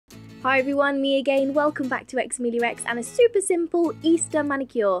Hi everyone, me again. Welcome back to xameliax and a super simple Easter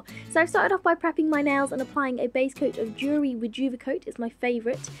manicure. So I've started off by prepping my nails and applying a base coat of Duri Rejuvacote. It's my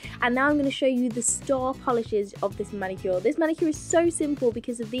favourite. And now I'm going to show you the star polishes of this manicure. This manicure is so simple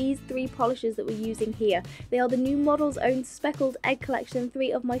because of these three polishes that we're using here. They are the new Model's Own Speckled Egg Collection,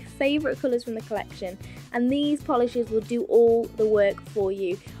 three of my favourite colours from the collection. And these polishes will do all the work for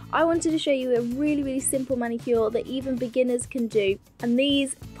you. I wanted to show you a really simple manicure that even beginners can do, and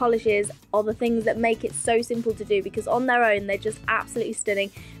these polishes are the things that make it so simple to do because on their own they're just absolutely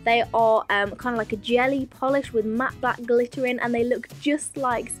stunning. They are kind of like a jelly polish with matte black glitter in, and they look just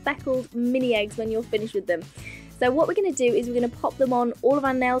like speckled mini eggs when you're finished with them. So what we're going to do is we're going to pop them on all of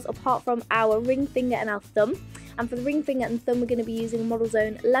our nails apart from our ring finger and our thumb. And for the ring finger and thumb, we're going to be using Model's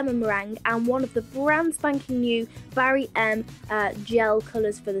Own Lemon Meringue and one of the brand spanking new Barry M gel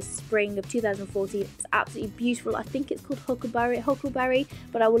colours for the spring of 2014. It's absolutely beautiful. I think it's called Huckleberry,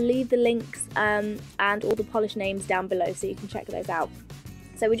 but I will leave the links and all the polish names down below so you can check those out.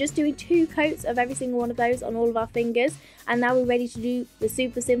 So we're just doing 2 coats of every single one of those on all of our fingers, and now we're ready to do the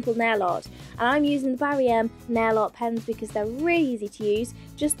super simple nail art. And I'm using the Barry M nail art pens because they're really easy to use,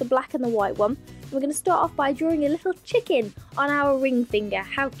 just the black and the white one. We're going to start off by drawing a little chicken on our ring finger.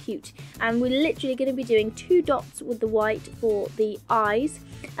 How cute. And we're literally going to be doing 2 dots with the white for the eyes.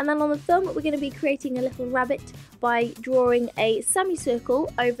 And then on the thumb we're going to be creating a little rabbit by drawing a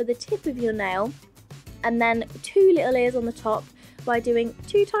semicircle over the tip of your nail, and then 2 little ears on the top by doing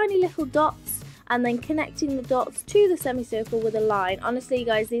 2 tiny little dots and then connecting the dots to the semicircle with a line. Honestly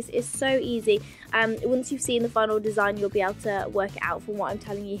guys, this is so easy. Once you've seen the final design you'll be able to work it out from what I'm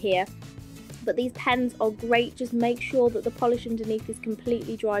telling you here. But these pens are great. Just make sure that the polish underneath is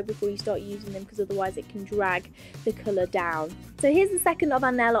completely dry before you start using them, because otherwise it can drag the colour down. So here's the second of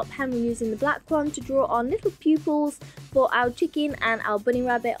our nail art pen. We're using the black one to draw on little pupils for our chicken and our bunny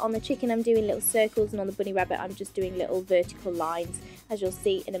rabbit. On the chicken I'm doing little circles, and on the bunny rabbit I'm just doing little vertical lines, as you'll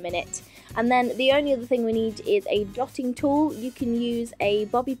see in a minute. And then the only other thing we need is a dotting tool. You can use a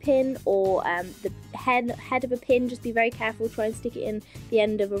bobby pin or the head of a pin. Just be very careful, try and stick it in the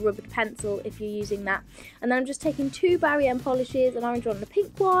end of a rubbered pencil if you're using that. And then I'm just taking 2 Barry M polishes, an orange one and a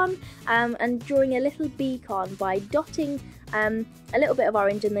pink one, and drawing a little beak on by dotting a little bit of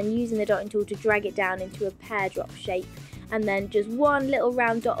orange and then using the dotting tool to drag it down into a pear drop shape. And then just 1 little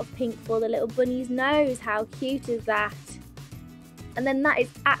round dot of pink for the little bunny's nose. How cute is that? And then that is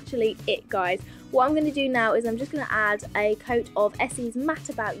actually it, guys. What I'm going to do now is I'm just going to add a coat of Essie's Matte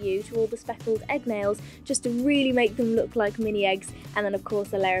About You to all the speckled egg nails, just to really make them look like mini eggs, and then of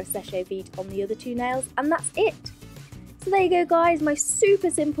course a layer of séché vide on the other 2 nails, and that's it. So there you go guys, my super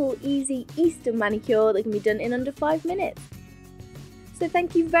simple easy Easter manicure that can be done in under 5 minutes. So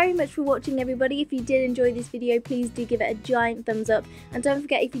thank you very much for watching everybody. If you did enjoy this video, please do give it a giant thumbs up. And don't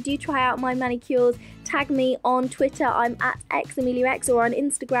forget, if you do try out my manicures, tag me on Twitter. I'm at xameliax, or on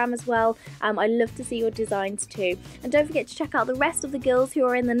Instagram as well. I love to see your designs too. And don't forget to check out the rest of the girls who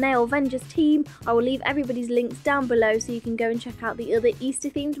are in the Nailvengers team. I will leave everybody's links down below so you can go and check out the other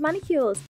Easter themed manicures.